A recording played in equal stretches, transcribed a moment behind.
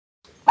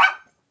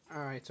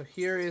Alright, so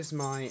here is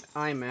my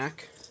iMac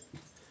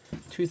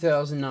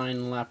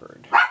 2009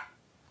 Leopard.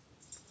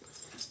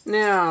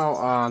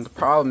 Now, the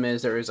problem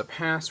is there is a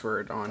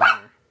password on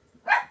here.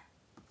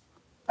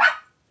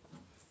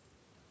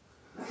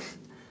 Let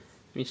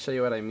me show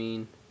you what I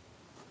mean.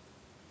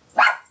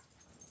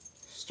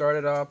 Start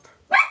it up,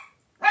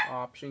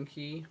 Option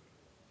key.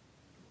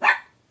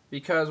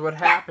 Because what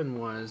happened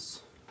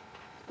was,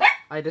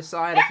 I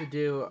decided to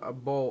do a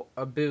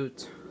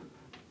boot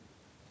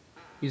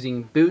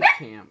using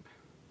bootcamp.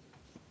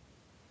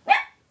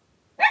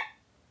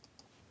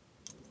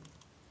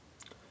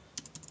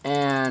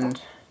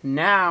 And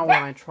now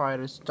when I try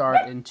to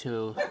start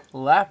into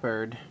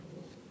Leopard,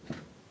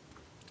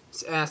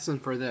 it's asking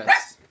for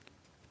this.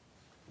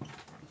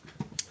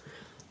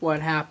 What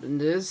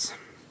happened is,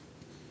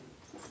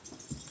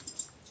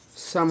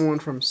 someone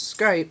from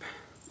Skype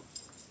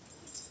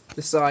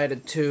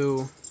decided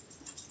to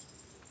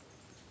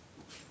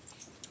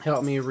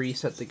help me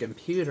reset the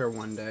computer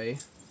one day,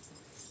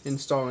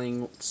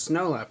 installing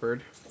Snow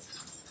Leopard.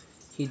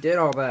 He did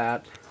all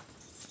that,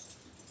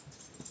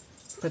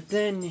 but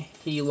then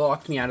he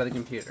locked me out of the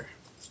computer.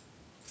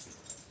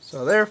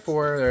 So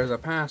therefore, there's a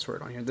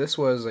password on here. This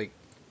was like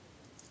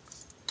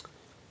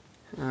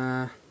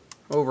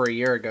over a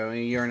year ago, a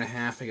year and a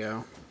half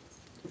ago.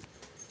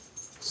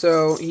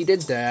 So he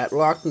did that,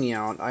 locked me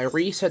out. I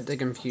reset the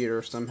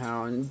computer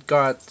somehow and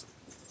got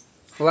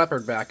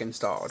Leopard back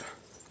installed.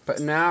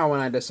 But now when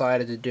I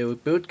decided to do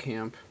boot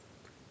camp,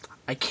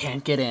 I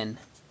can't get in.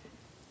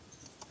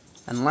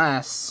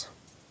 Unless,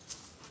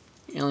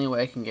 the only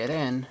way I can get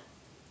in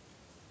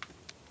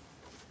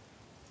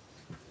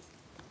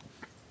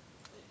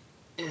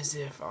is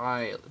if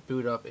I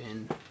boot up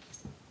in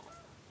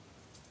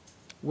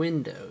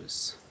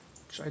Windows,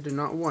 which I do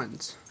not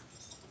want.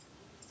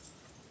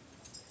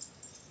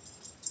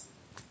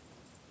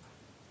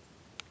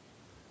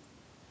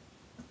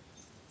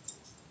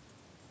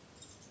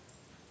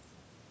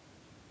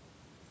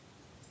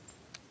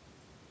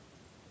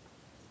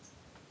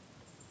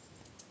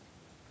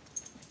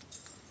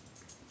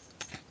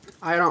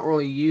 I don't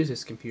really use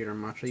this computer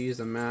much. I use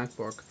a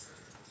MacBook,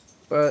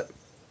 but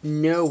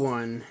no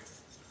one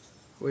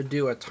would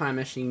do a time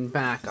machine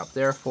backup.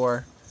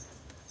 Therefore,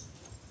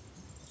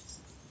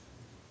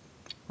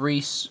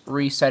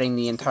 resetting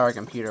the entire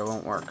computer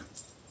won't work.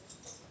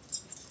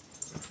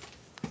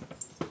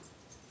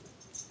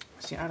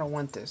 See, I don't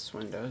want this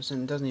Windows,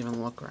 and it doesn't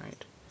even look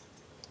right.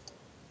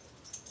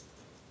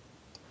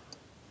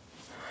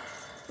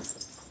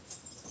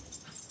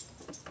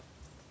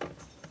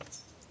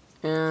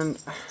 And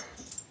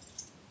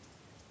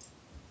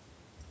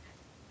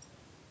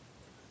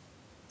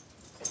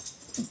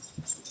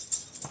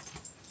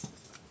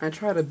I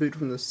try to boot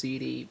from the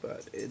CD,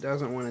 but it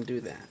doesn't want to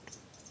do that.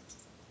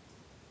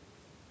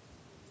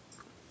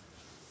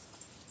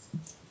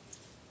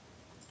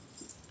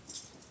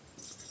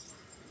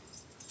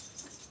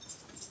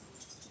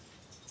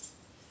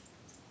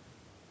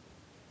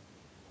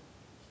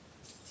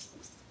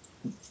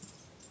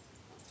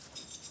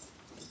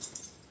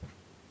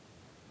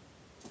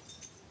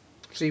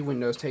 See,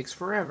 Windows takes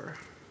forever.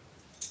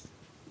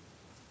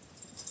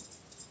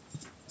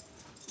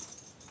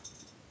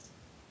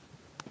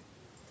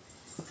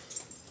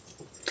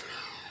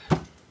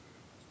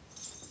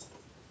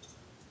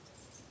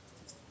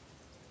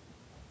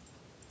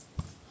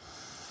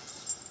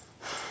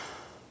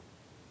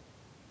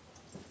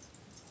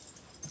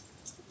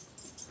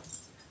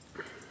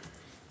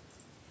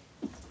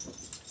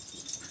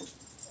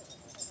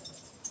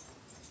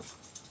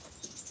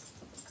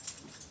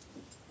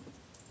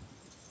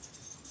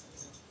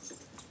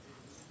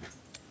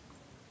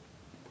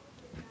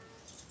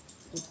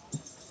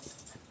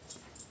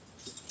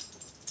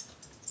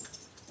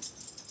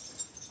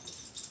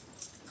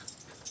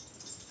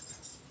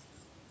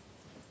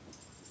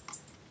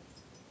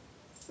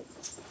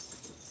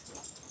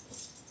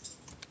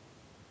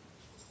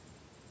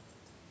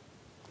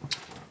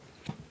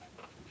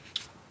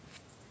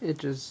 It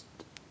just...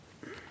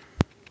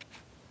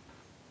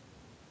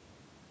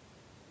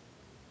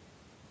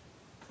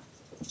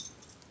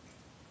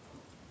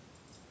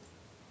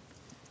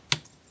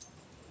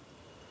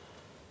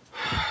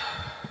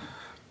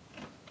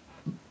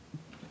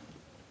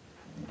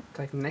 It's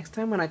like next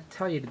time when I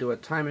tell you to do a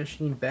time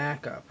machine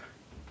backup,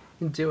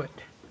 do it.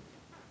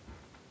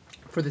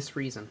 For this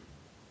reason.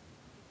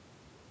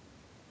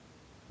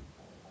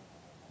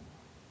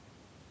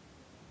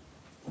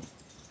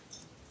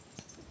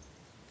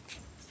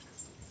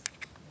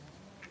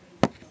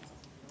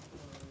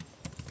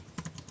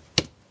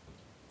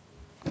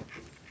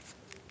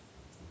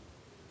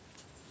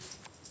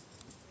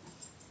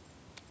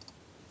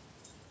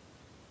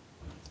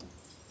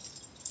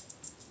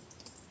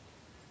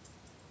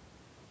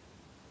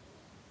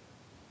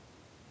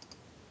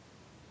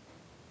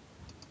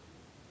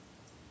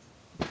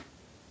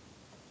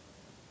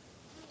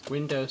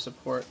 Windows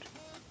support.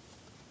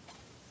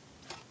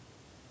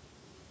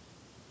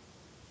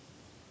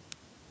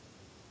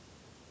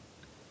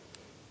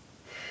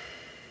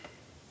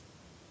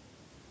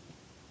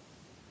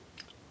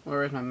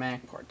 Where is my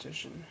Mac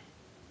partition?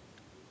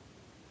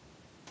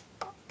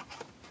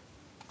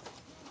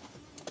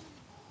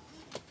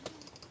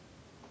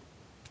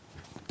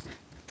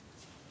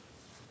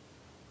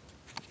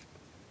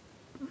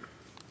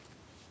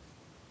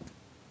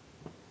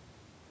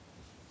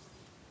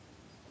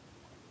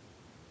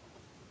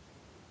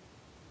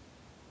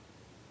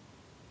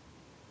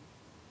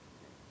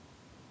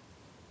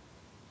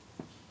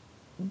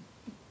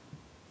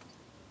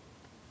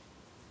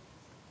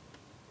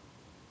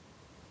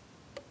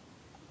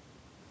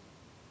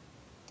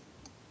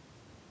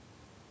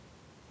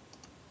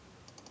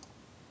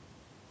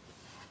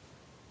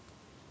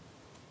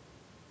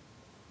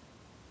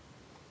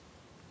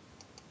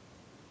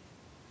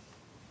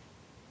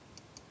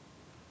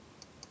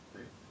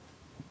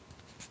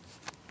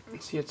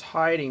 See, it's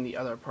hiding the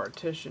other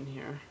partition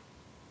here.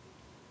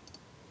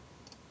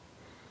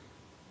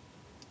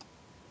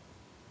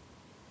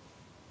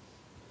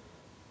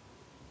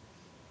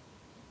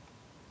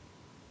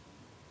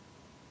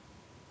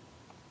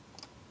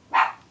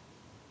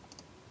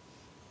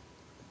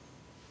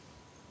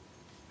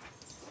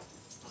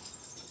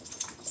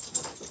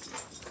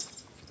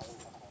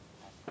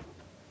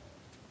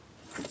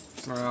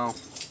 Well,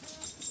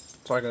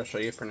 that's all I gotta show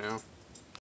you for now.